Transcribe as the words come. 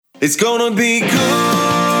It's gonna be good. It's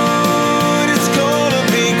gonna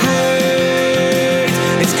be great.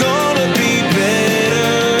 It's gonna be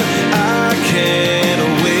better. I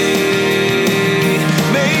can't wait.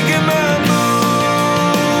 Making my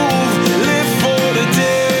move. Live for the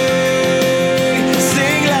day.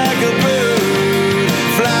 Sing like a bird.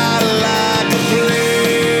 Fly like a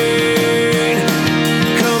plane.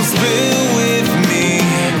 Come spill with me,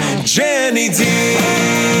 Jenny D.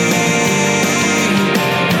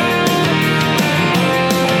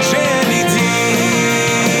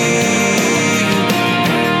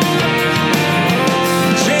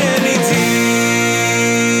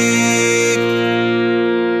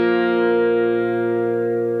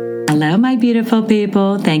 Hello, my beautiful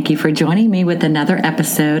people. Thank you for joining me with another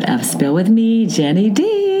episode of Spill With Me, Jenny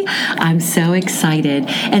D. I'm so excited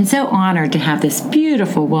and so honored to have this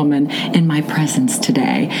beautiful woman in my presence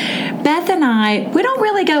today. Beth and I, we don't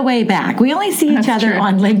really go way back. We only see each other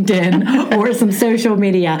on LinkedIn or some social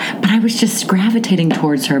media, but I was just gravitating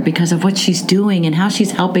towards her because of what she's doing and how she's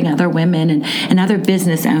helping other women and other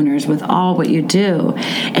business owners with all what you do.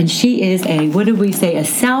 And she is a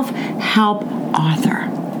self-help author.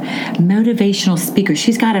 Motivational speaker.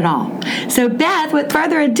 She's got it all. So Beth, with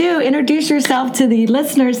further ado, introduce yourself to the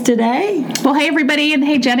listeners today. Well, hey everybody, and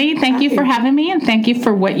hey Jenny, thank you for having me, and thank you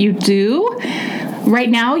for what you do. Right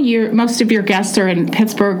now, most of your guests are in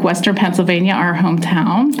Pittsburgh, Western Pennsylvania, our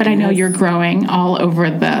hometown, but I know you're growing all over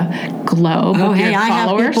the globe. Oh, with hey, your I have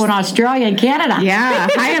followers. people in Australia and Canada. Yeah.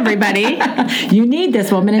 Hi, everybody. You need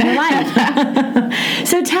this woman in your life.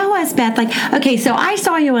 So tell us, Beth, so I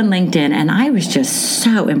saw you on LinkedIn, and I was just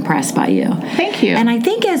so impressed by you. Thank you. And I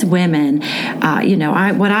think as women,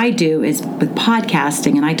 what I do is with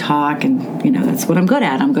podcasting, and I talk, and, that's what I'm good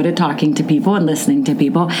at. I'm good at talking to people and listening to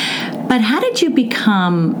people. But how did you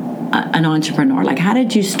become an entrepreneur? How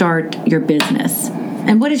did you start your business?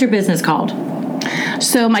 And what is your business called?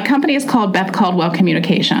 So my company is called Beth Caldwell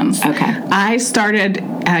Communications. Okay. I started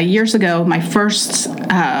years ago. My first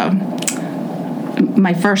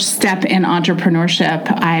step in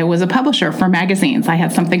entrepreneurship, I was a publisher for magazines. I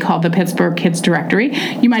had something called the Pittsburgh Kids Directory.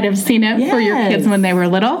 You might have seen it for your kids when they were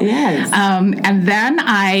little. Yes. And then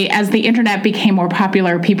as the internet became more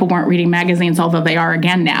popular, people weren't reading magazines, although they are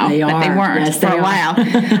again now. But they weren't for a while.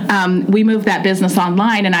 We moved that business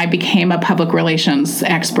online, and I became a public relations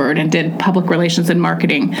expert and did public relations and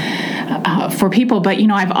marketing for people. But,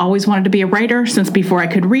 I've always wanted to be a writer. Since before I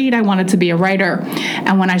could read, I wanted to be a writer.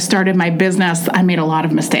 And when I started my business, I made a lot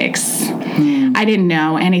of mistakes. I didn't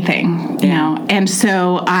know anything, and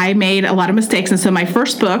so I made a lot of mistakes. And so my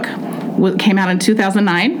first book came out in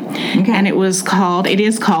 2009, and it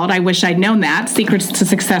is called, I Wish I'd Known That, Secrets to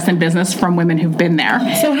Success in Business from Women Who've Been There.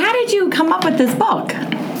 So how did you come up with this book?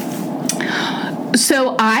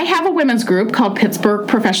 So I have a women's group called Pittsburgh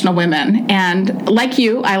Professional Women, and like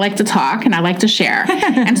you, I like to talk and I like to share.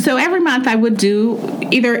 And so every month I would do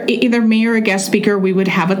either me or a guest speaker. We would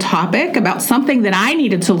have a topic about something that I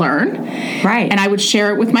needed to learn, right? And I would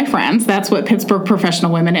share it with my friends. That's what Pittsburgh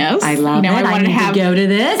Professional Women is. I love it. I wanted to go to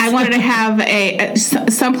this. I wanted to have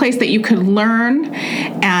some place that you could learn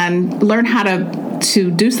how to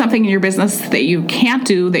do something in your business that you can't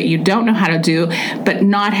do, that you don't know how to do, but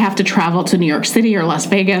not have to travel to New York City or Las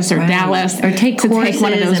Vegas or Dallas or take one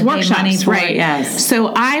of those workshops. Right. Yes.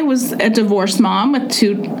 So I was a divorced mom with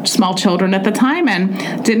 2 small children at the time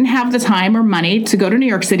and didn't have the time or money to go to New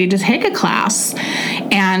York City to take a class.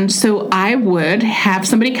 And so I would have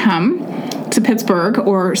somebody come to Pittsburgh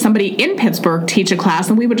or somebody in Pittsburgh teach a class,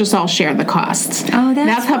 and we would just all share the costs. Oh,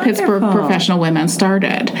 that's how Pittsburgh Professional Women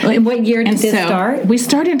started. What year did this start? We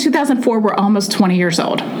started in 2004. We're almost 20 years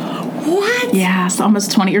old. What? Yes,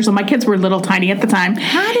 almost 20 years old. My kids were little tiny at the time.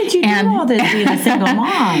 How did you do all this being a single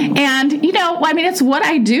mom? And it's what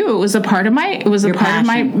I do. It was a part of my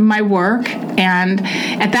my work. And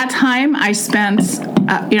at that time, I spent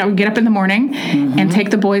get up in the morning and take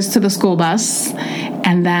the boys to the school bus,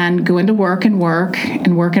 and then go into work and work.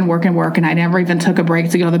 And I never even took a break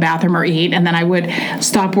to go to the bathroom or eat. And then I would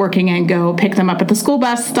stop working and go pick them up at the school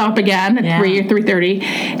bus, stop again at 3 or 3:30,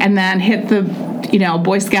 and then hit the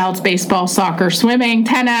Boy Scouts, baseball, soccer, swimming,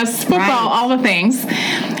 tennis, football, all the things.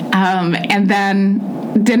 And then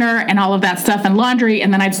dinner and all of that stuff and laundry.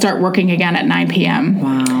 And then I'd start working again at 9 p.m.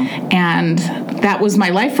 Wow. And that was my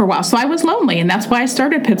life for a while. So I was lonely. And that's why I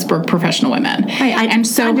started Pittsburgh Professional Women. And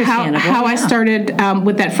so how I started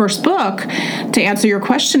with that first book, to answer your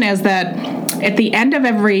question, is that at the end of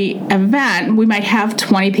every event, we might have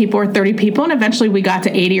 20 people or 30 people. And eventually we got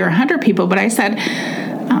to 80 or 100 people. But I said,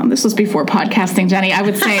 this was before podcasting, Jenny, I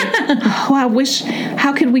would say,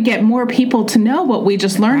 how could we get more people to know what we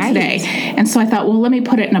just learned today? And so I thought, well, let me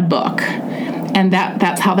put it in a book. And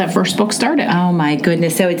that's how that first book started. Oh, my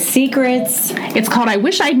goodness. So it's Secrets. It's called I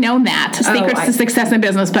Wish I'd Known That, Secrets to Success in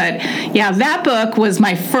Business. But, yeah, that book was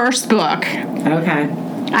my first book. Okay.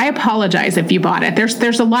 I apologize if you bought it.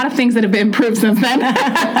 There's a lot of things that have been improved since then.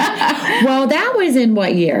 Well, that was in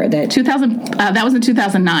what year? That was in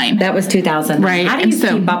 2009. That was 2009. Right. How do you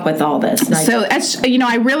keep up with all this? So,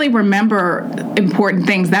 I really remember important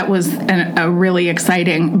things. That was a really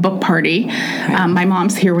exciting book party. Right. My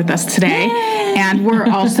mom's here with us today. Yay! And we're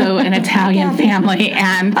also an Italian family.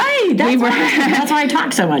 And that's why I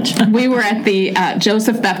talk so much. We were at the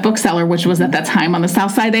Joseph Beth bookseller, which was at that time on the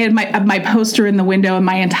south side. They had my poster in the window, and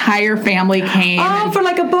my entire family came. For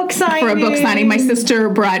like a book signing. For a book signing. My sister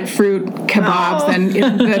brought fruit kebabs, and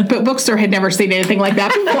the bookstore had never seen anything like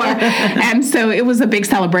that before. And so it was a big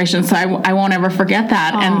celebration, so I won't ever forget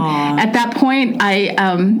that. And at that point,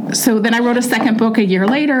 so then I wrote a second book a year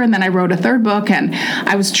later, and then I wrote a third book, and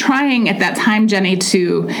I was trying at that time, Jenny,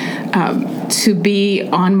 to be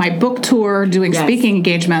on my book tour doing speaking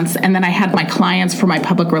engagements, and then I had my clients for my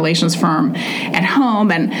public relations firm at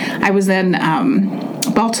home, and I was in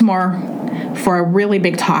Baltimore for a really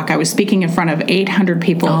big talk. I was speaking in front of 800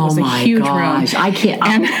 people. It was a huge room. I can't.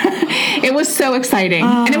 And it was so exciting.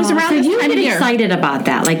 And it was around this time of year. You get excited about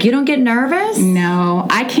that? Like, you don't get nervous? No.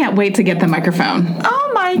 I can't wait to get the microphone.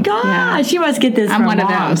 Oh, my gosh. You must get this I'm one of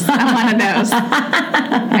those.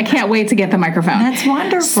 I can't wait to get the microphone. That's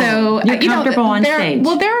wonderful. So, you're comfortable on stage.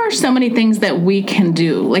 Well, there are so many things that we can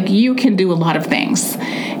do. Like, you can do a lot of things.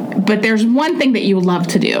 But there's one thing that you love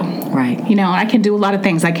to do. Right. I can do a lot of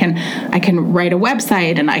things. I can write a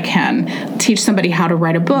website, and I can teach somebody how to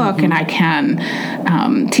write a book, and I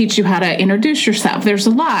can teach you how to introduce yourself. There's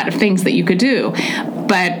a lot of things that you could do.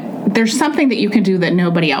 But there's something that you can do that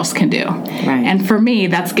nobody else can do. Right. And for me,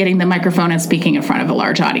 that's getting the microphone and speaking in front of a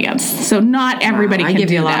large audience. So not everybody can do that. I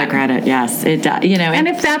give you a lot of credit. Yes, it does. And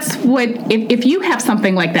if that's if you have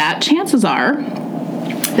something like that, chances are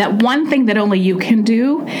that one thing that only you can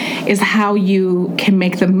do is how you can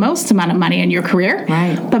make the most amount of money in your career.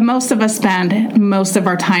 Right. But most of us spend most of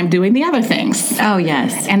our time doing the other things. Oh,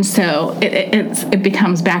 yes. And so it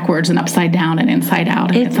becomes backwards and upside down and inside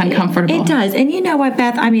out, and it's uncomfortable. It does. And you know what,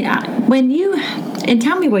 Beth? I mean, and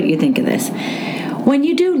tell me what you think of this. When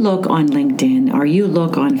you do look on LinkedIn, or you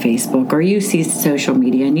look on Facebook, or you see social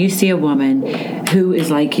media, and you see a woman who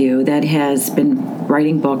is like you, that has been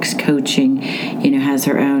writing books, coaching, has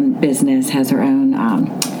her own business, has her own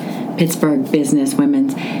Pittsburgh business,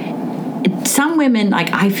 women's. Some women,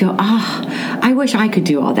 like, I feel, I wish I could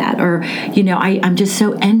do all that. Or, I'm just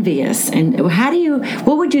so envious. And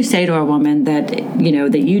what would you say to a woman that,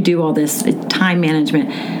 that you do all this time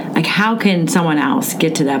management? Like, how can someone else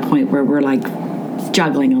get to that point where we're like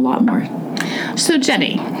juggling a lot more? So,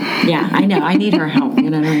 Jenny. Yeah, I know. I need her help. You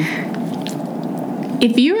know what I mean?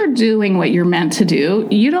 If you're doing what you're meant to do,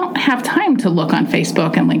 you don't have time to look on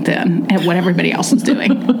Facebook and LinkedIn at what everybody else is doing.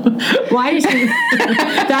 Why is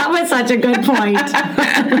that was such a good point.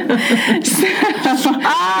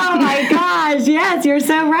 Oh my gosh, yes, you're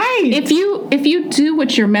so right. If you do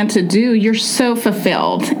what you're meant to do, you're so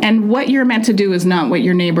fulfilled. And what you're meant to do is not what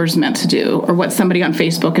your neighbor's meant to do, or what somebody on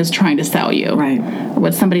Facebook is trying to sell you. Right. Or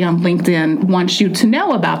what somebody on LinkedIn wants you to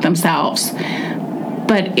know about themselves,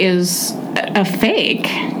 but is a fake.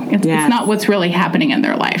 It's not what's really happening in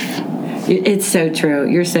their life. It's so true.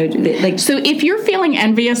 You're so So if you're feeling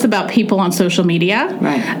envious about people on social media,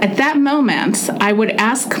 right, at that moment, I would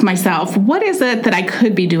ask myself, what is it that I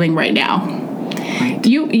could be doing right now? Right.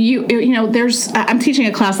 I'm teaching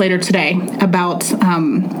a class later today about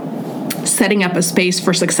setting up a space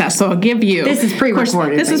for success. So I'll give you. This is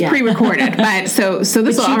pre-recorded. This is pre-recorded, but so this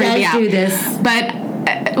will already be out. Do this. But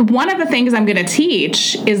one of the things I'm going to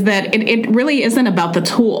teach is that it really isn't about the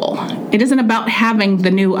tool. It isn't about having the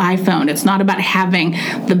new iPhone. It's not about having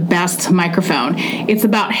the best microphone. It's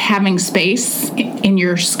about having space in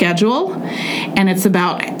your schedule, and it's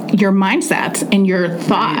about your mindset and your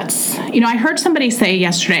thoughts. I heard somebody say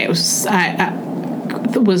yesterday, I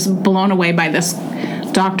was blown away by this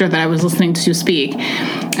doctor that I was listening to speak,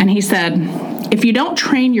 and he said, if you don't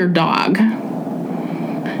train your dog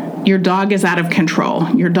is out of control.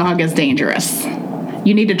 Your dog is dangerous.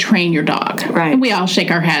 You need to train your dog. Right. And we all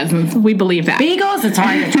shake our heads and we believe that. Beagles, it's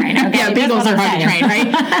hard to train. Okay, yeah, beagles are hard to train,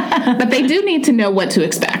 right? But they do need to know what to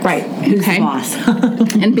expect. Right. Who's the boss?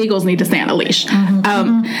 And beagles need to stay on a leash.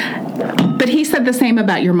 But he said the same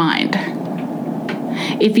about your mind.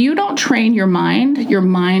 If you don't train your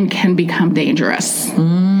mind can become dangerous.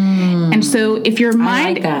 And And so if your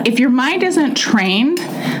mind isn't trained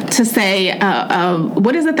to say,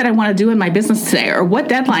 what is it that I want to do in my business today, or what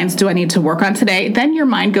deadlines do I need to work on today, then your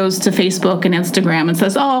mind goes to Facebook and Instagram and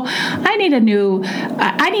says, oh, I need a new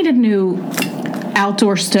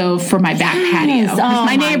outdoor stove for my back patio.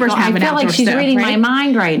 My neighbors have an outdoor stove. I feel like she's reading my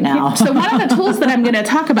mind right now. So one of the tools that I'm going to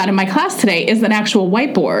talk about in my class today is an actual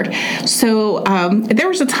whiteboard. So there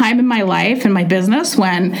was a time in my life, in my business,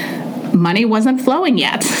 when money wasn't flowing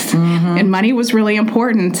yet. And money was really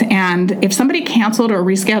important. And if somebody canceled or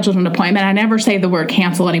rescheduled an appointment, I never say the word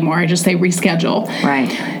cancel anymore. I just say reschedule. Right.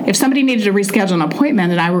 If somebody needed to reschedule an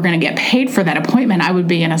appointment and I were going to get paid for that appointment, I would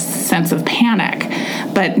be in a sense of panic.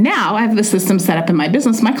 But now I have the system set up in my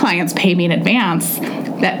business. My clients pay me in advance.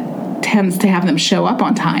 That tends to have them show up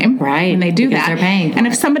on time. Right. And they do because that. They're paying. And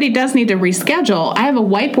if somebody does need to reschedule, I have a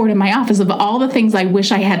whiteboard in my office of all the things I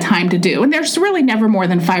wish I had time to do. And there's really never more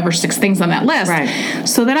than 5 or 6 things on that list. Right.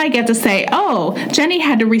 So that I get to say, oh, Jenny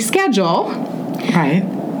had to reschedule. Right.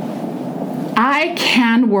 I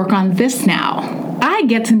can work on this now. I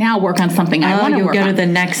get to now work on something I want to work on. You go to the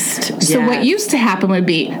next. So what used to happen would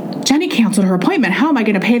be, Jenny canceled her appointment. How am I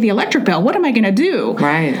going to pay the electric bill? What am I going to do?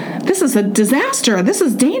 Right. This is a disaster. This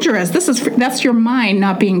is dangerous. That's your mind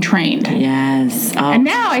not being trained. Yes. Oh, and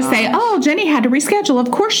now I say, oh, Jenny had to reschedule.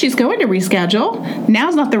 Of course she's going to reschedule.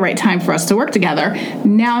 Now's not the right time for us to work together.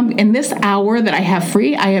 Now, in this hour that I have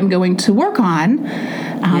free, I am going to work on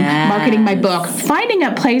marketing my book, finding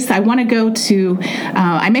a place I want to go to.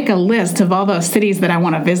 I make a list of all the cities that I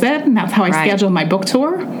want to visit, and that's how I schedule my book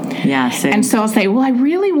tour. Yes. And so I'll say, well, I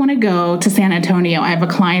really want to go to San Antonio. I have a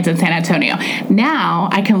client in San Antonio. Now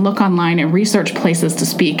I can look online and research places to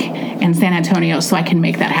speak in San Antonio so I can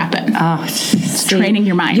make that happen. Oh, it's training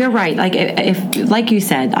your mind. You're right. Like you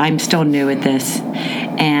said, I'm still new at this,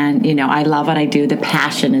 and I love what I do. The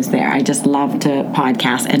passion is there. I just love to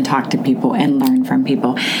podcast and talk to people and learn from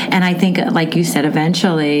people. And I think, like you said,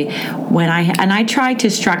 eventually, I try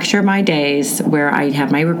to structure my days where I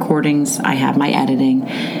have my recordings, I have my editing,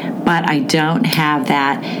 but I don't have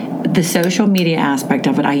the social media aspect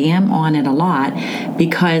of it. I am on it a lot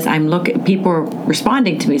because people are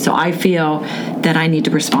responding to me, so I feel that I need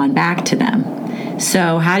to respond back to them.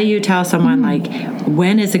 So how do you tell someone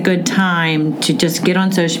when is a good time to just get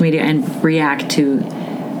on social media and react to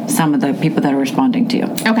some of the people that are responding to you?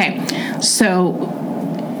 Okay, so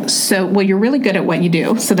well, you're really good at what you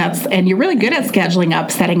do. And you're really good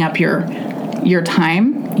at setting up your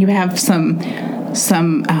time. You have some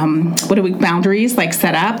boundaries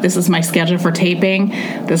set up. This is my schedule for taping.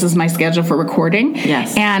 This is my schedule for recording.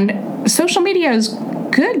 Yes. And social media is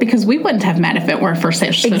good because we wouldn't have met if it weren't for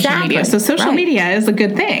social media. So social media is a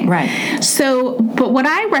good thing. Right. So, but what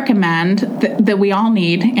I recommend that we all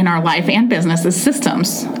need in our life and business is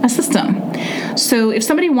systems, a system. So if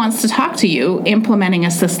somebody wants to talk to you, implementing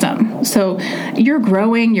a system. So you're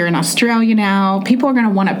growing, you're in Australia now, people are going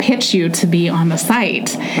to want to pitch you to be on the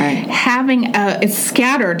site. Right. Having it's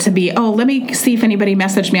scattered to be, let me see if anybody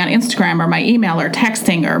messaged me on Instagram or my email or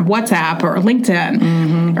texting or WhatsApp or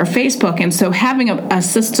LinkedIn or Facebook. And so having a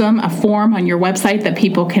system, a form on your website that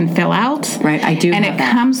people can fill out. Right, I do. And it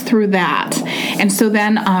comes through that. And so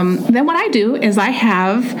then what I do is I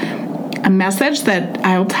have a message that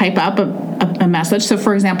I'll type up a message. So,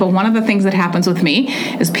 for example, one of the things that happens with me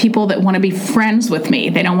is people that want to be friends with me.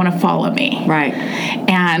 They don't want to follow me. Right.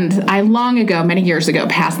 And I long ago, many years ago,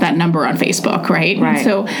 passed that number on Facebook, right? Right. And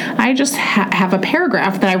so I just have a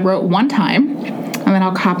paragraph that I wrote one time, and then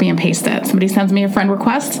I'll copy and paste it. Somebody sends me a friend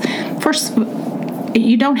request. First,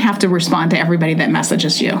 you don't have to respond to everybody that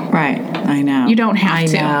messages you. Right. I know. You don't have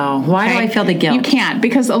to. I know. Why do I feel the guilt? You can't,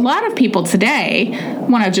 because a lot of people today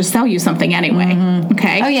want to just sell you something anyway.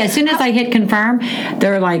 Okay. Oh, yeah. As soon as I hit confirm,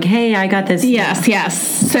 they're like, hey, I got this.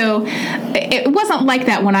 Yes. So it wasn't like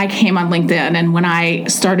that when I came on LinkedIn and when I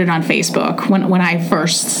started on Facebook. When I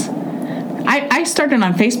first... I started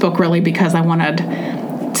on Facebook really because I wanted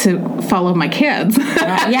to follow my kids.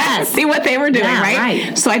 Yes. See what they were doing,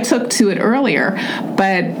 right? So I took to it earlier.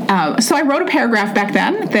 But so I wrote a paragraph back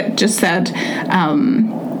then that just said,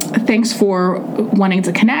 thanks for wanting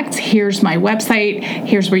to connect. Here's my website.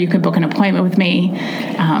 Here's where you can book an appointment with me.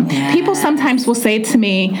 People sometimes will say to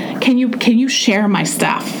me, can you share my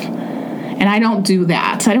stuff? And I don't do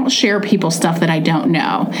that. I don't share people's stuff that I don't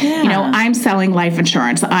know. Yeah. I'm selling life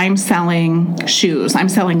insurance. I'm selling shoes. I'm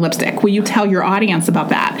selling lipstick. Will you tell your audience about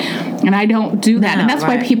that? And I don't do that. And that's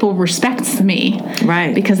why people respect me.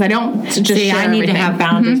 Right. Because I don't just share I need everything. To have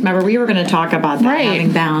boundaries. Remember, we were going to talk about that,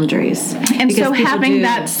 having boundaries. And so having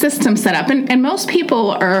that system set up. And most people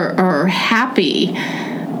are happy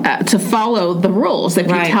to follow the rules if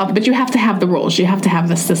you tell, but you have to have the rules. You have to have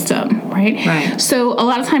the system, right? So a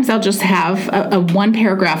lot of times I'll just have a one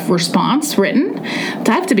paragraph response written.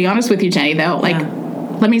 I have to be honest with you, Jenny, though,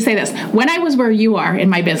 let me say this. When I was where you are in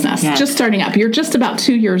my business, just starting up, you're just about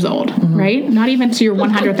 2 years old, right? Not even to your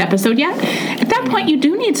 100th episode yet. At that point, you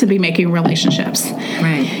do need to be making relationships.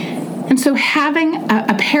 Right. And so having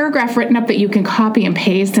a paragraph written up that you can copy and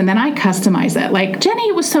paste, and then I customize it. Like, Jenny,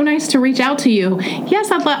 it was so nice to reach out to you.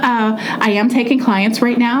 Yes, I am taking clients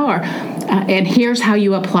right now, and here's how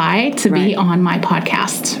you apply to be on my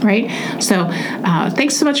podcast, right? So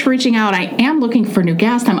thanks so much for reaching out. I am looking for new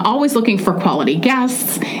guests. I'm always looking for quality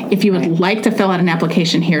guests. If you would like to fill out an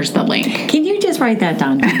application, here's the link. Can you just write that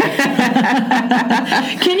down?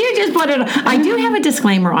 Can you just put it? I do have a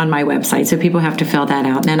disclaimer on my website, so people have to fill that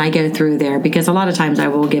out, and then I go through there because a lot of times I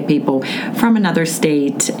will get people from another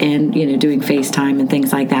state and doing FaceTime and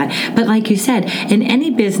things like that. But like you said, in any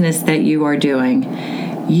business that you are doing,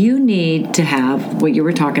 you need to have what you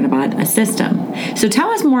were talking about, a system. So tell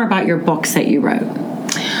us more about your books that you wrote.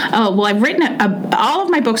 Oh, well, I've written all of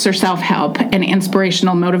my books are self-help and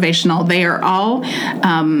inspirational, motivational. They are all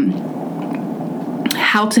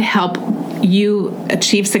how to help you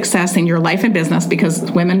achieve success in your life and business,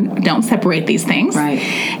 because women don't separate these things. Right.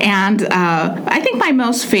 And I think my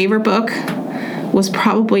most favorite book was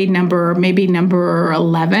probably number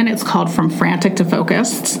 11. It's called From Frantic to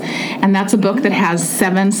Focused. And that's a book that has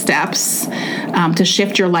 7 steps to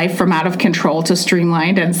shift your life from out of control to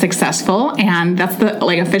streamlined and successful. And that's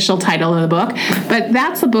the official title of the book. But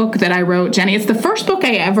that's a book that I wrote, Jenny. It's the first book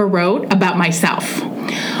I ever wrote about myself.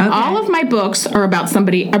 Okay. All of my books are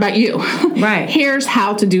about you. Right. Here's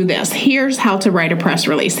how to do this. Here's how to write a press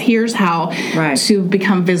release. Here's how to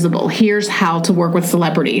become visible. Here's how to work with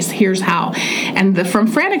celebrities. Here's how. And the From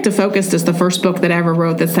Frantic to Focused is the first book that I ever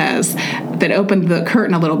wrote that opened the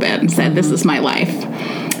curtain a little bit and said, this is my life.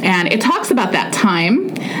 And it talks about that time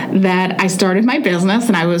that I started my business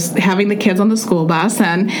and I was having the kids on the school bus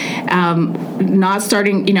and not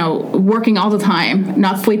starting, working all the time,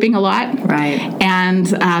 not sleeping a lot. Right.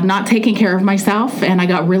 And not taking care of myself. And I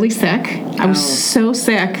got really sick. I was so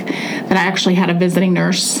sick that I actually had a visiting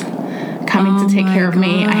nurse coming to take care of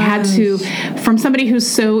me. I had to, from somebody who's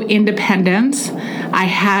so independent, I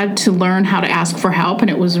had to learn how to ask for help, and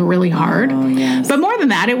it was really hard. Oh, yes. But more than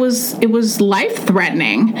that, it was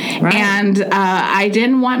life-threatening. Right. And I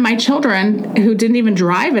didn't want my children, who didn't even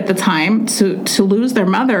drive at the time, to lose their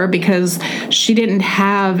mother because she didn't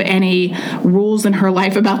have any rules in her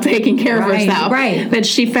life about taking care of herself. Right. That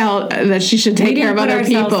she felt that she should take care of other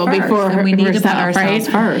people before herself. We need to put ourselves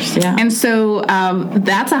first. Yeah. And so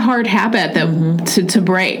that's a hard habit to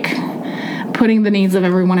break. Putting the needs of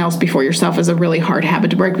everyone else before yourself is a really hard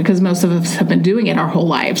habit to break, because most of us have been doing it our whole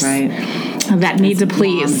lives. Right. That need to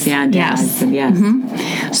please. Yes. Yes.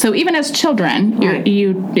 Mm-hmm. So even as children,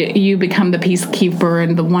 you become the peacekeeper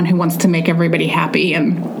and the one who wants to make everybody happy.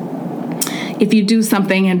 And if you do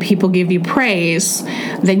something and people give you praise,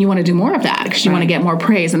 then you want to do more of that because you want to get more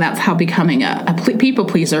praise. And that's how becoming a people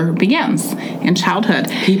pleaser begins in childhood.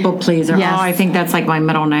 People pleaser. Yes. Oh, I think that's like my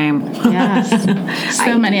middle name. Yes.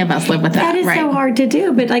 So many of us live with that. That is so hard to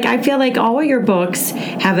do. But I feel like all of your books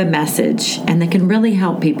have a message and they can really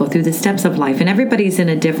help people through the steps of life. And everybody's in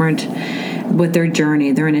a different, with their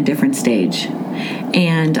journey, they're in a different stage.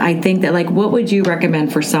 And I think that, what would you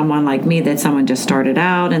recommend for someone like me, that someone just started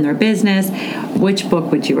out in their business? Which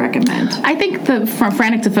book would you recommend? I think the From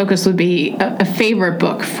Frantic to Focus would be a favorite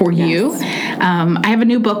book for you. I have a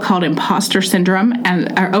new book called Imposter Syndrome,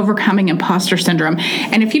 or Overcoming Imposter Syndrome.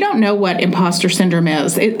 And if you don't know what imposter syndrome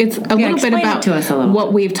is, it's a little bit about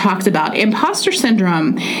what we've talked about. Imposter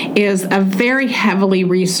syndrome is a very heavily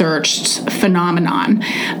researched phenomenon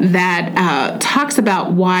that talks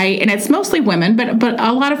about why, and it's mostly women, but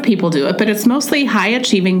a lot of people do it, but it's mostly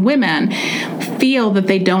high-achieving women feel that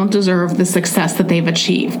they don't deserve the success that they've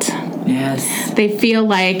achieved. Yes. They feel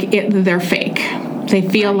like they're fake. They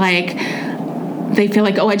feel like,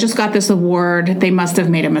 oh, I just got this award. They must have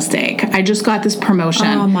made a mistake. I just got this promotion.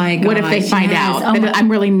 Oh, my gosh. What if they find out that I'm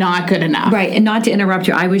really not good enough? Right. And not to interrupt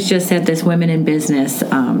you, I was just at this Women in Business at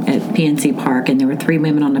PNC Park, and there were 3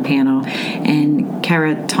 women on the panel. And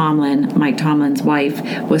Cara Tomlin, Mike Tomlin's wife,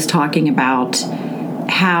 was talking about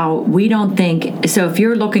how we don't think, so if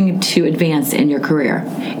you're looking to advance in your career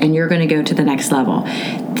and you're going to go to the next level,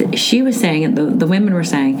 she was saying, the women were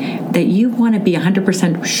saying, that you want to be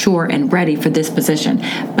 100% sure and ready for this position.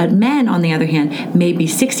 But men, on the other hand, maybe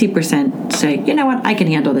 60% say, you know what, I can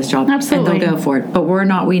handle this job. Absolutely. And they'll go for it. But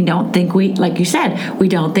we don't think like you said, we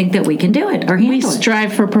don't think that we can do it or handle it. We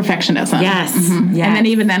strive for perfectionism. Yes. Mm-hmm. Yes. And then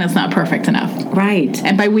even then it's not perfect enough. Right.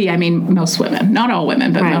 And by we, I mean most women. Not all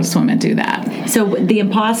women, but most women do that. So the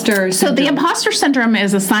imposter syndrome. So the imposter syndrome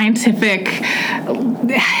is a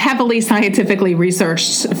heavily scientifically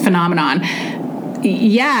researched phenomenon.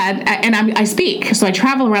 Yeah, and I speak, so I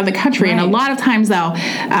travel around the country, and a lot of times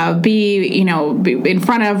I'll be in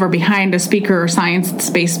front of or behind a speaker or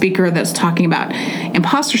science-based speaker that's talking about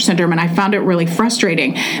imposter syndrome, and I found it really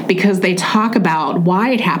frustrating because they talk about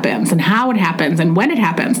why it happens and how it happens and when it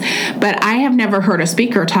happens, but I have never heard a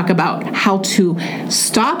speaker talk about how to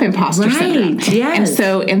stop imposter syndrome. Yes. And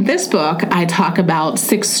so in this book, I talk about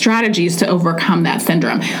 6 strategies to overcome that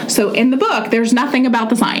syndrome. So in the book, there's nothing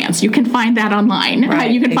about the science. You can find that online.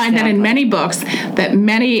 Right, you can find that in many books that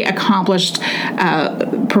many accomplished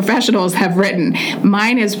professionals have written.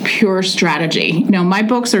 Mine is pure strategy. My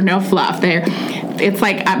books are no fluff. It's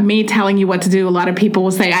like me telling you what to do. A lot of people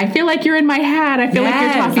will say, I feel like you're in my head. I feel like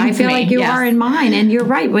you're talking to me. I feel like you are in mine. And you're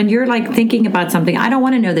right. When you're like thinking about something, I don't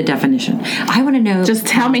want to know the definition. I want to know. Just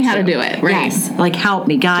tell me how to do it. Right. Yes. Like help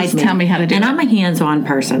me, guide me. Just tell me how to do it. And I'm a hands-on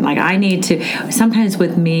person. Like I need to, sometimes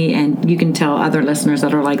with me, and you can tell other listeners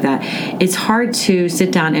that are like that, it's hard to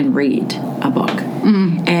sit down and read a book.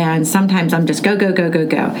 Mm-hmm. And sometimes I'm just go.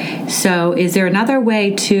 So is there another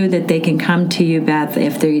way too that they can come to you, Beth,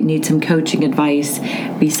 if they need some coaching advice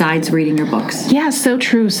besides reading your books? Yeah, so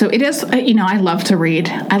true. So it is, I love to read.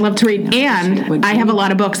 And I have a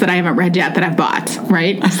lot of books that I haven't read yet that I've bought,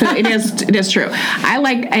 right? So it is true.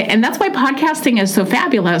 And that's why podcasting is so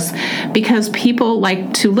fabulous, because people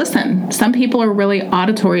like to listen. Some people are really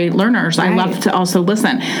auditory learners. Right. I love to also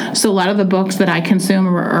listen. So a lot of the books that I consume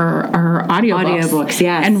are audiobooks.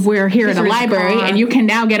 Yes. And we're here at a library, and you can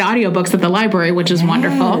now get audiobooks at the library, which is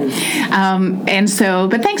wonderful.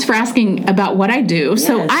 But thanks for asking about what I do. Yes.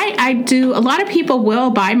 So I do, a lot of people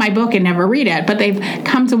will buy my book and never read it, but they've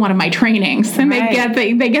come to one of my trainings and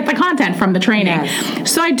they get the content from the training.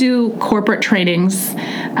 Yes. So I do corporate trainings.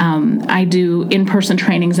 I do in-person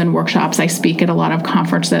trainings and workshops. I speak at a lot of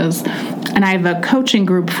conferences. And I have a coaching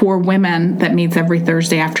group for women that meets every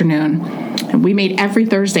Thursday afternoon. And we meet every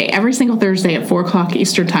single Thursday at 4:00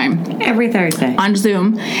 Eastern Time. Every Thursday. On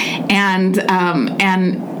Zoom. And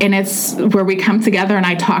it's where we come together and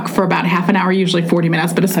I talk for about half an hour, usually 40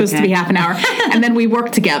 minutes, but it's supposed to be half an hour. And then we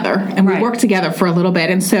work together. And we work together for a little bit.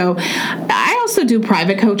 And so I also do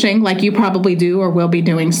private coaching like you probably do or will be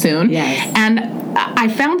doing soon. Yes. And I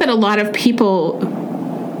found that a lot of people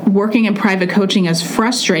working in private coaching is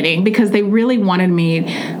frustrating because they really wanted me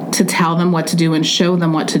to tell them what to do and show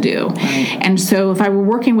them what to do. Right. And so if I were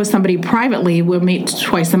working with somebody privately, we'll meet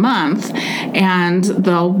twice a month and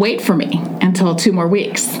they'll wait for me until 2 more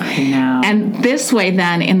weeks. I know. And this way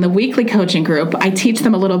then in the weekly coaching group, I teach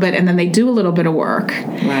them a little bit and then they do a little bit of work.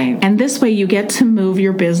 Right. And this way you get to move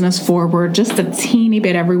your business forward just a teeny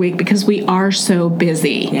bit every week because we are so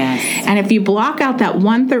busy. Yes. And if you block out that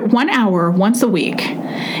 1 hour once a week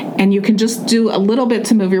and you can just do a little bit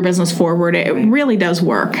to move your business forward, it really does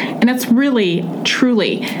work. And it's really,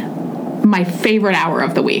 truly my favorite hour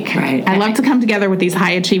of the week. Right. I love to come together with these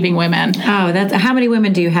high-achieving women. Oh, how many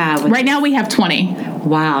women do you have? Right now we have 20.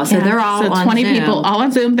 Wow. So they're all on 20 Zoom. people, all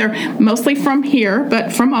on Zoom. They're mostly from here,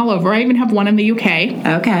 but from all over. I even have one in the UK.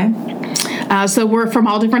 Okay. So we're from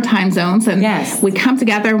all different time zones, and we come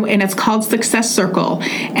together, and it's called Success Circle,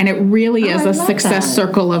 and it really is a success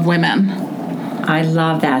circle of women. I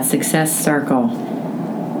love that, Success Circle.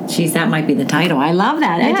 Geez, that might be the title. I love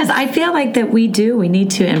that. Yes. I feel like that we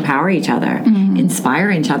need to empower each other,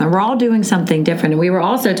 inspire each other. We're all doing something different. And we were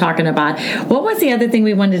also talking about, what was the other thing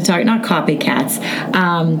we wanted to talk, not copycats,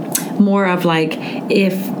 more of like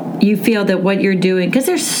if you feel that what you're doing, because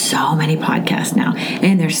there's so many podcasts now,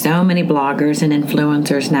 and there's so many bloggers and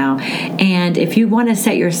influencers now, and if you want to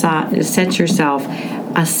set yourself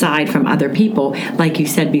aside from other people, like you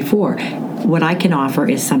said before, what I can offer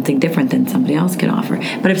is something different than somebody else can offer.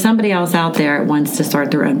 But if somebody else out there wants to start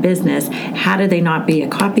their own business, how do they not be a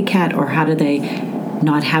copycat, or how do they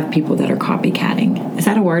not have people that are copycatting? Is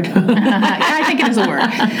that a word? I think it is a word.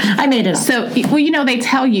 I made it up. So, they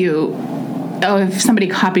tell you if somebody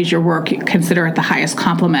copies your work, you consider it the highest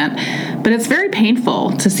compliment. But it's very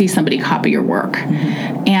painful to see somebody copy your work.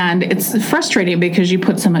 Mm-hmm. And it's frustrating because you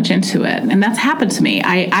put so much into it. And that's happened to me.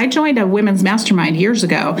 I joined a women's mastermind years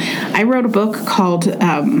ago. I wrote a book called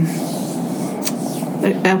a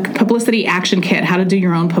Publicity Action Kit, How to Do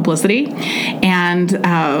Your Own Publicity. And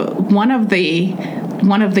one of the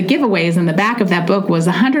giveaways in the back of that book was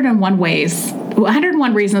 101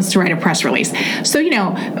 reasons to write a press release. So,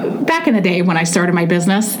 back in the day when I started my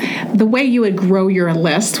business, the way you would grow your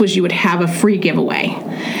list was you would have a free giveaway.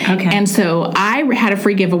 Okay. And so I had a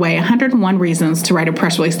free giveaway, 101 reasons to write a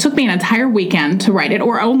press release. It took me an entire weekend to write it,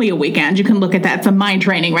 or only a weekend. You can look at that. It's a mind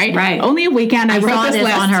training, right? Right. Only a weekend. I wrote this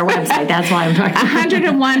list on her website. That's why I'm talking about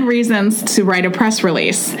 101 reasons to write a press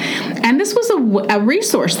release. And this was a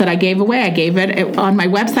resource that I gave away. I gave it on my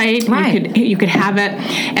website. Right. You could have it.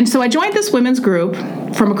 And so I joined this women's group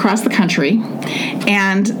from across the country,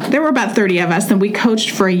 and there were about 30 of us, and we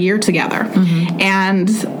coached for a year together. Mm-hmm. And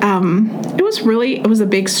it was a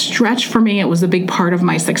big stretch for me. It was a big part of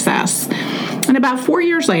my success. And about 4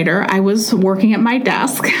 years later, I was working at my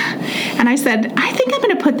desk, and I said, I think I'm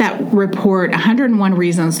going to put that report, 101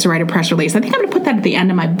 Reasons to Write a Press Release, I think I'm going to put that at the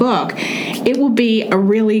end of my book. It will be a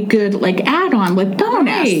really good add-on with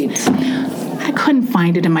bonus. Right. I couldn't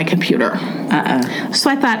find it in my computer.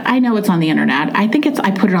 So I thought, I know it's on the internet. I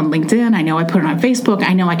put it on LinkedIn. I know I put it on Facebook.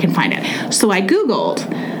 I know I can find it. So I Googled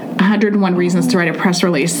 101 Reasons to Write a Press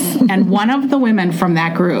Release. And one of the women from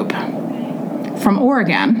that group, from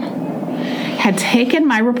Oregon, had taken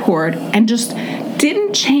my report and just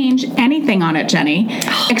didn't change anything on it, Jenny,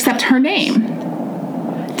 except her name.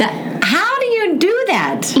 How do you do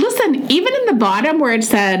that? Listen, even in the bottom where it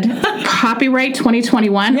said copyright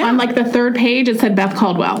 2021, on the third page, it said Beth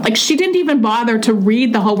Caldwell. She didn't even bother to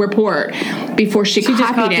read the whole report before she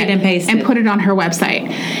copied it and pasted and put it on her website.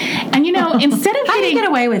 And instead of how do you get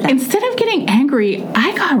away with that? Instead of getting angry,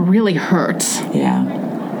 I got really hurt. Yeah.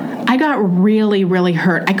 I got really, really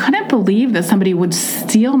hurt. I couldn't believe that somebody would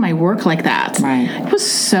steal my work like that. Right. It was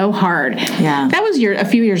so hard. Yeah. That was a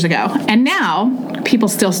few years ago. And now people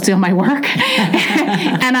still steal my work.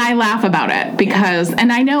 And I laugh about it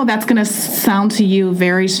and I know that's going to sound to you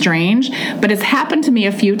very strange, but it's happened to me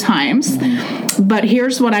a few times. Mm-hmm. But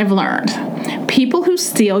here's what I've learned. People who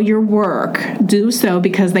steal your work do so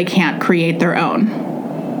because they can't create their own.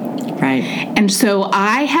 Right. And so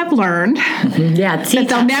I have learned that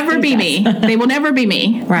they'll never be me. They will never be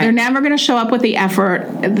me. Right. They're never going to show up with the effort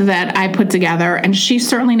that I put together. And she's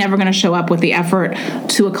certainly never going to show up with the effort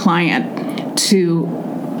to a client to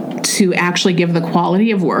actually give the quality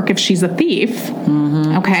of work if she's a thief.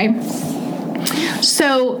 Mm-hmm. Okay.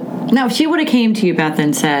 So now, if she would have came to you, Beth,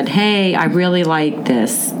 and said, hey, I really like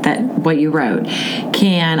what you wrote.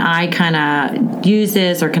 Can I kind of use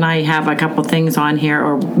this, or can I have a couple things on here,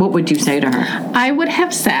 or what would you say to her? I would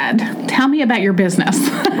have said, tell me about your business.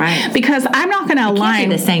 Right. Because I'm not going to align.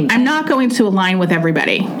 The same thing. I'm not going to align with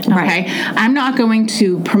everybody. Okay. Right. I'm not going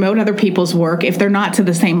to promote other people's work if they're not to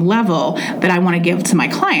the same level that I want to give to my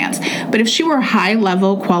clients. But if she were a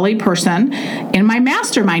high-level quality person in my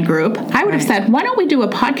mastermind group, I would have said, why don't we do a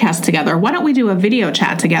podcast together? Why don't we do a video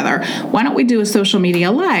chat together? Why don't we do a social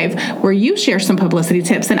media live where you share some publicity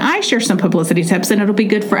tips and I share some publicity tips, and it'll be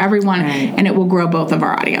good for everyone, and it will grow both of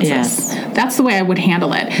our audiences. Yes. That's the way I would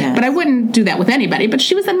handle it. Yes. But I wouldn't do that with anybody. But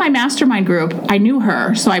she was in my mastermind group. I knew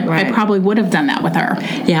her, so I probably would have done that with her.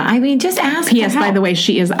 Yeah, I mean, just ask. P.S. By the way,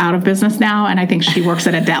 she is out of business now, and I think she works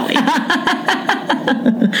at a deli.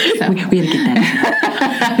 So. We had to get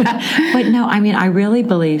that. But no, I mean, I really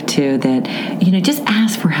believe too that, just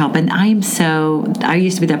ask for help. And I used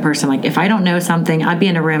to be that person, if I don't know something, I'd be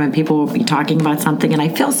in a room and people will be talking about something and I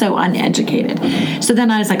feel so uneducated. So then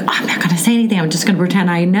I was like, I'm not going to say anything. I'm just going to pretend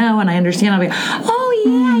I know and I understand. I'll be, yeah,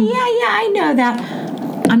 I know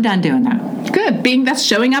that. I'm done doing that. Good. That's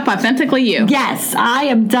showing up authentically you. Yes, I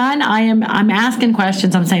am done. I'm asking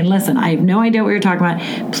questions. I'm saying, listen, I have no idea what you're talking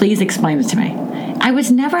about. Please explain it to me. I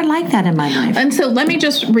was never like that in my life. And so let me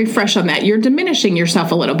just refresh on that. You're diminishing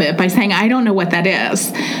yourself a little bit by saying, I don't know what that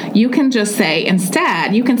is. You can just say,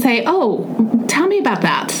 instead, you can say, oh, tell me about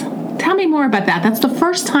that. Tell me more about that. That's the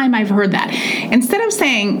first time I've heard that. Instead of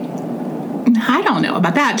saying, I don't know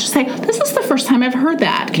about that, just say, this is the first time I've heard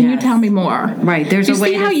that. Can you tell me more? Right. There's a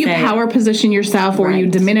way to see how you power position yourself or you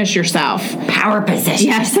diminish yourself. Power position.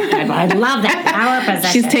 Yes. I love that. Power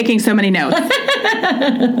position. She's taking so many notes.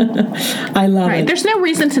 I love it. There's no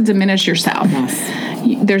reason to diminish yourself.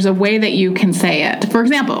 Yes. There's a way that you can say it. For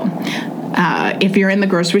example, if you're in the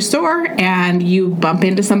grocery store and you bump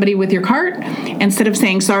into somebody with your cart, instead of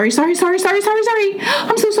saying, sorry, I'm so sorry,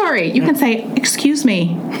 I'm so sorry, you can say, excuse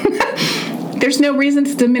me. there's no reason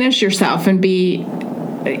to diminish yourself and be,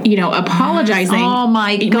 apologizing. Oh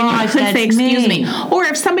my gosh, that's say, excuse me. Or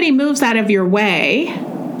if somebody moves out of your way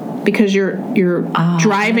because you're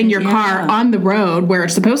driving your car on the road where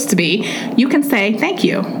it's supposed to be, you can say thank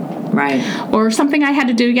you. Right. Or something I had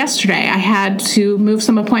to do yesterday. I had to move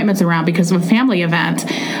some appointments around because of a family event.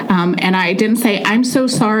 And I didn't say, I'm so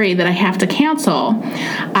sorry that I have to cancel.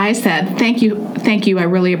 I said, thank you. I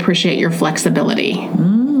really appreciate your flexibility.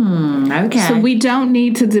 Okay. So we don't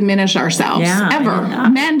need to diminish ourselves, ever.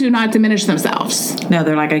 Men do not diminish themselves. No,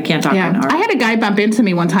 they're like, I can't talk right now. I had a guy bump into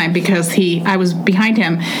me one time because I was behind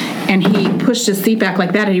him, and he pushed his seat back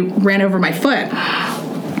like that, and he ran over my foot.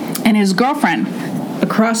 And his girlfriend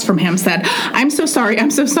across from him said, I'm so sorry.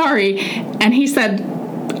 And he said,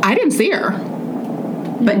 I didn't see her.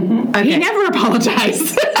 But he never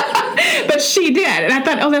apologized. But she did. And I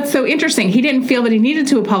thought, oh, that's so interesting. He didn't feel that he needed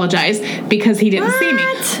to apologize because he didn't see me.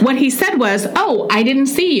 What he said was, oh, I didn't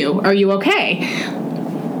see you. Are you okay?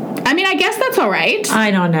 I mean, I guess that's all right.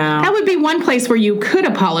 I don't know. That would be one place where you could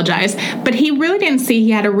apologize, but he really didn't see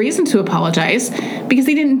he had a reason to apologize because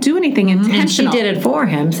he didn't do anything intentional. And she did it for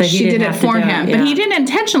him, so she did it for him. But he didn't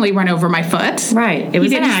intentionally run over my foot. Right. It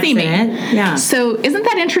was an accident. See me. Yeah. So isn't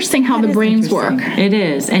that interesting how the brains work? It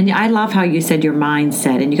is. And I love how you said your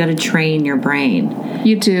mindset, and you got to train your brain.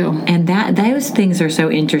 You do. And those things are so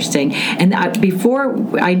interesting. And before,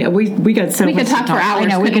 I know we got so much to talk. We could talk for hours. I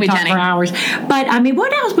know, we could talk for hours. But, I mean,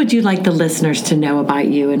 what else would you like the listeners to know about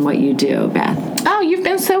you and what you do, Beth? Oh, you've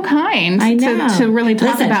been so kind. I know. To really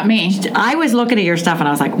talk about me. I was looking at your stuff and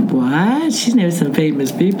I was like, what? She knows some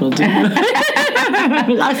famous people, too.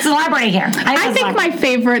 A celebrity here. I think my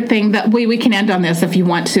favorite thing that we can end on this if you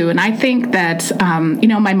want to, and I think that,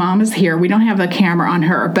 my mom is here. We don't have the camera on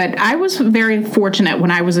her, but I was very fortunate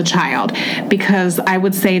when I was a child because I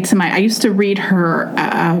would say I used to read her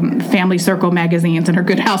Family Circle magazines and her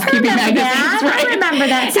Good Housekeeping magazines. Right? I remember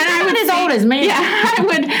that. And I was as old as me. Yeah,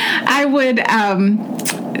 I would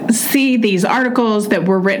see these articles that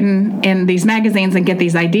were written in these magazines and get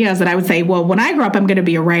these ideas that I would say, well, when I grow up, I'm going to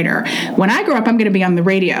be a writer. When I grow up, I'm going to be on the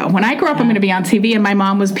radio. When I grow up, I'm going to be on TV. And my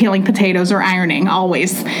mom was peeling potatoes or ironing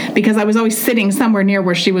always because I was always sitting somewhere near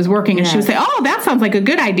where she was working. And she would say, oh, that sounds like a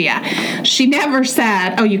good idea. She never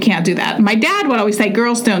said, oh, you can't do that. My dad would always say,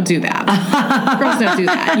 girls don't do that. Girls don't do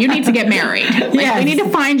that. You need to get married. We need to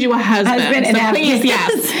find you a husband. So please,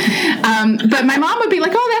 yes. But my mom would be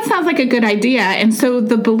like, oh, that sounds like a good idea. And so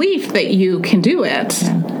the belief that you can do it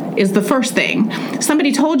is the first thing.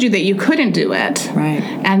 Somebody told you that you couldn't do it. Right.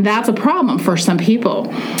 And that's a problem for some people.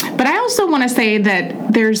 But I also want to say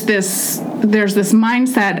that there's this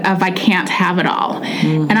mindset of I can't have it all.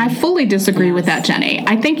 And I fully disagree with that, Jenny.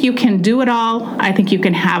 I think you can do it all. I think you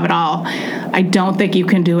can have it all. I don't think you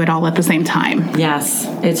can do it all at the same time. Yes,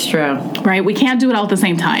 it's true. Right? We can't do it all at the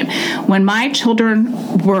same time. When my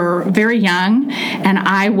children were very young and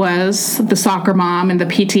I was the soccer mom and the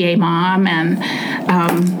PTA mom and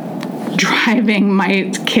driving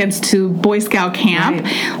my kids to Boy Scout camp,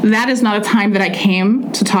 that is not a time that I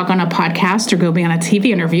came to talk on a podcast or go be on a TV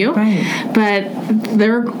interview. Right. But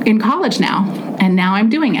they're in college now, and now I'm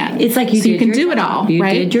doing it. It's like you can do it all. You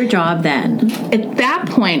did your job then. At that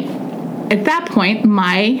point,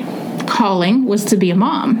 my calling was to be a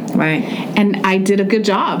mom. Right. And I did a good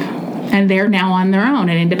job. And they're now on their own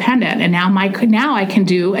and independent. And now I can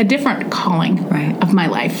do a different calling of my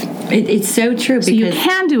life. It's so true. So you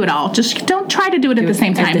can do it all. Just don't try to do it at the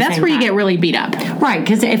same time. That's where you get really beat up. Right.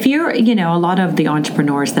 Because if you're, a lot of the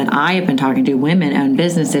entrepreneurs that I have been talking to, women-owned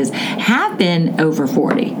businesses, have been over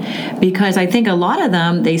 40. Because I think a lot of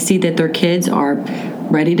them, they see that their kids are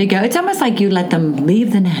ready to go. It's almost like you let them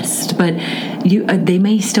leave the nest, but they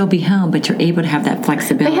may still be home, but you're able to have that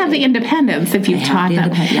flexibility. They have the independence if you've taught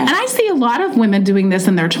them. Yes. And I see a lot of women doing this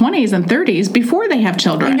in their 20s and 30s before they have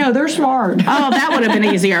children. I know, they're smart. Oh, that would have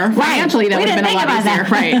been easier. Financially, that would have been a lot easier.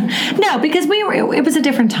 Right. No, because it was a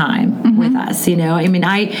different time with us, I mean,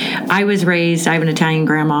 I was raised, I have an Italian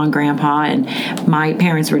grandma and grandpa, and my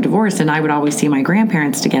parents were divorced, and I would always see my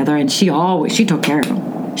grandparents together, and she took care of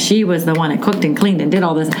them. She was the one that cooked and cleaned and did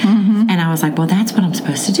all this. And I was like, well, that's what I'm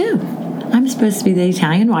supposed to do. I'm supposed to be the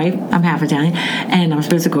Italian wife. I'm half Italian. And I'm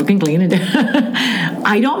supposed to cook and clean. And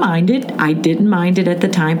I don't mind it. I didn't mind it at the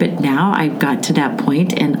time. But now I've got to that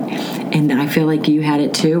point, and I feel like you had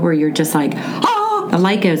it too, where you're just like, oh, the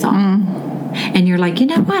light goes on. And you're like, you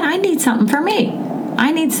know what? I need something for me.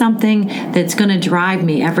 I need something that's going to drive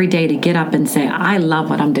me every day to get up and say, I love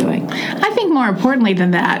what I'm doing. I think more importantly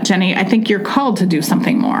than that, Jenny, I think you're called to do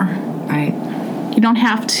something more. Right. You don't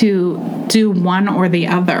have to do one or the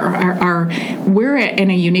other. We're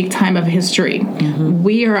in a unique time of history. Mm-hmm.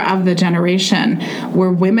 We are of the generation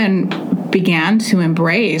where women began to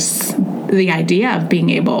embrace the idea of being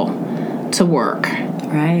able to work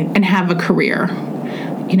and have a career.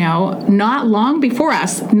 Not long before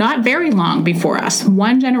us, not very long before us,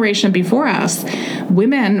 one generation before us,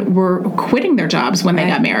 women were quitting their jobs when they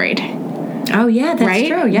got married. Oh, yeah, that's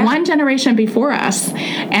true. Yeah. One generation before us.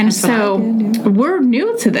 And so we're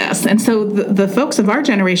new to this. And so the folks of our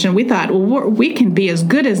generation, we thought, well, we can be as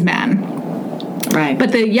good as men. Right.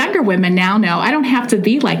 But the younger women now know I don't have to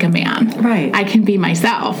be like a man. Right. I can be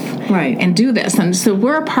myself. Right. And do this. And so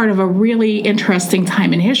we're a part of a really interesting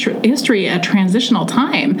time in history, a transitional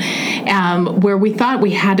time, where we thought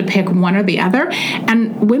we had to pick one or the other.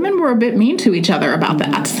 And women were a bit mean to each other about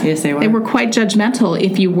that. Yes, they were. They were quite judgmental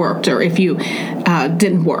if you worked or if you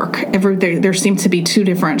didn't work. There seemed to be two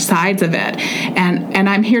different sides of it. And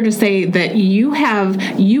I'm here to say that you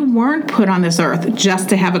weren't put on this earth just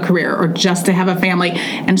to have a career or just to have a family,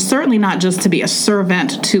 and certainly not just to be a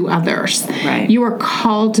servant to others. Right. You are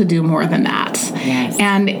called to do more than that. Yes.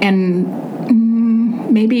 And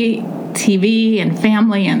maybe TV and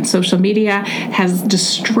family and social media has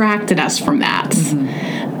distracted us from that.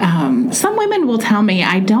 Mm-hmm. Some women will tell me,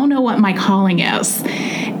 I don't know what my calling is.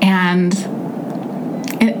 And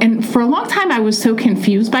for a long time, I was so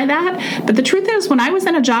confused by that. But the truth is, when I was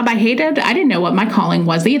in a job I hated, I didn't know what my calling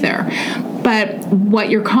was either. But what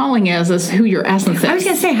your calling is who your essence is. I was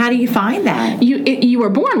going to say, how do you find that? You were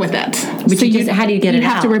born with it. But so how do you get it out? You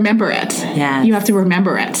have to remember it. Yes. You have to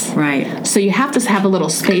remember it. Right. So you have to have a little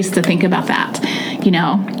space to think about that, In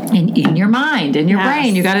your mind, in your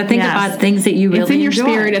brain. You got to think about things that you really enjoy. It's in your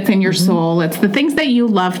spirit. It's in your soul. It's the things that you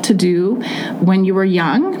love to do when you were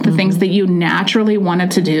young, the things that you naturally wanted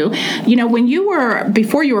to do.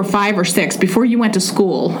 Before you were 5 or 6, before you went to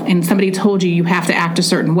school and somebody told you have to act a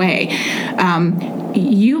certain way,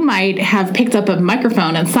 you might have picked up a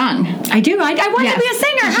microphone and sung. I do. I want to be a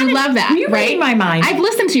singer. You love that, you right? read my mind. I've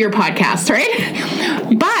listened to your podcast, right?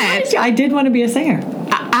 But I did want to be a singer.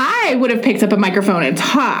 I would have picked up a microphone and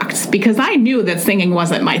talked because I knew that singing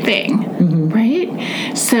wasn't my thing,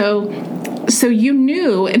 right? So you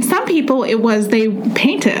knew, and some people it was they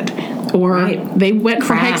painted or they went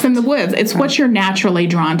for hikes in the woods. It's what you're naturally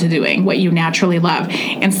drawn to doing, what you naturally love,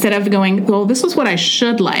 instead of going, well, this is what I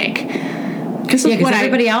should like. This is what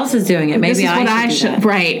everybody else is doing it. Maybe I should do that.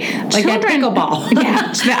 Right. Like that pickleball.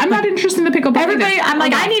 Yeah. I'm not interested in the pickleball. I'm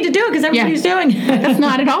like, I need to do it because everybody's doing it. That's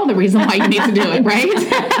not at all the reason why you need to do it, right?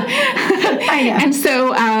 I know. And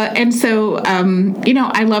so,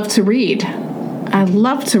 I love to read. I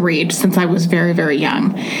love to read since I was very, very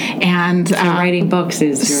young, and writing books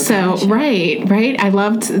is your passion. Right. I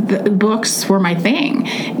loved books were my thing.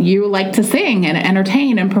 You like to sing and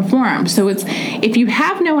entertain and perform. So if you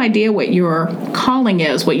have no idea what your calling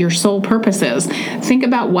is, what your sole purpose is, think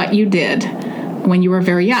about what you did when you were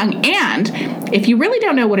very young. And if you really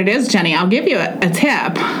don't know what it is, Jenny, I'll give you a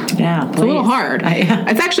tip. Yeah, please. It's a little hard.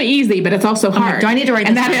 It's actually easy, but it's also hard. Do I need to write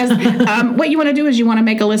this down? And that is, what you want to do is you want to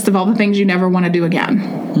make a list of all the things you never want to do again.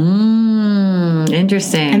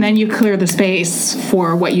 Interesting. And then you clear the space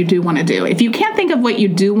for what you do want to do. If you can't think of what you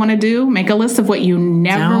do want to do, make a list of what you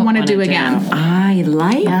never want to do again. I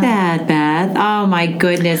like that, Beth. Oh, my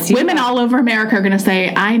goodness. Women all over America are going to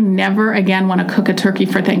say, I never again want to cook a turkey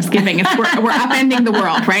for Thanksgiving. We're upending the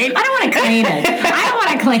world, right? I don't want to clean it. I don't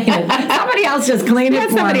want to clean it. Somebody else just clean it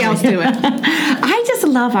for somebody me. else do it. I just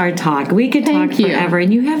love our talk. We could talk forever.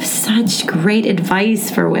 And you have such great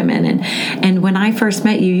advice for women. And when I first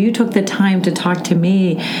met you, you took the time to talk to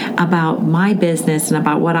me about my business and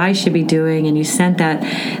about what I should be doing. And you sent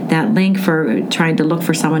that link for trying to look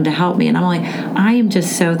for someone to help me. And I'm like, I am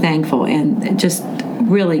just so thankful and just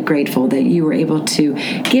really grateful that you were able to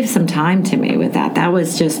give some time to me with that. That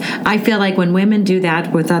was just, I feel like when women do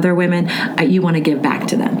that with other women, you want to give back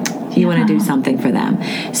to them. You want to do something for them.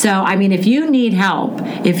 So, I mean, if you need help,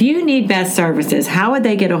 if you need Beth services, how would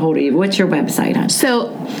they get a hold of you? What's your website on?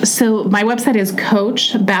 So my website is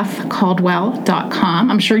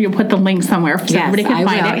CoachBethCaldwell.com. I'm sure you'll put the link somewhere so everybody can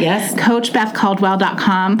find it. Yes.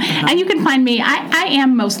 CoachBethCaldwell.com. And you can find me. I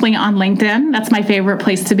am mostly on LinkedIn. That's my favorite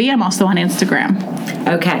place to be. I'm also on Instagram.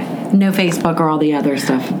 Okay. No Facebook or all the other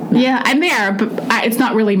stuff. No. Yeah, I'm there, but it's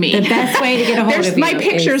not really me. The best way to get a hold of you. My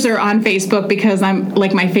pictures are on Facebook because I'm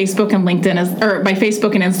like my Facebook and LinkedIn or my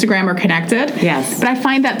Facebook and Instagram are connected. Yes. But I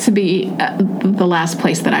find that to be the last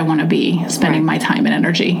place that I want to be spending my time and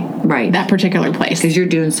energy. Right. That particular place. Because you're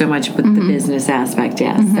doing so much with the business aspect,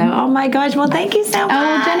 yes. So, oh my gosh, well, thank you so much.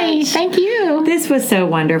 Oh, Jenny, thank you. This was so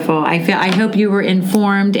wonderful. I hope you were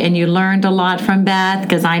informed and you learned a lot from Beth,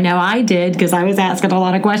 because I know I did, because I was asking a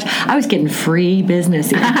lot of questions. I was getting free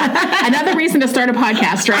business here. Another reason to start a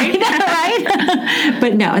podcast, right? I know, right?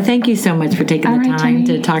 But no, thank you so much for taking the time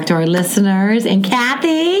to talk to our listeners. And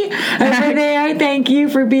Kathy over there, thank you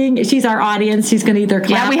for being. She's our audience. She's going to either clap.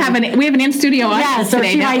 Yeah, we have an in studio audience so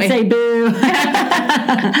today. She might say boo.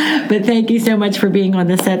 But thank you so much for being on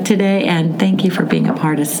the set today, and thank you for being a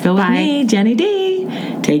part of Spill with me, Jenny D.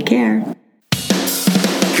 Take care.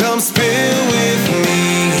 Come spill with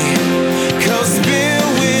me.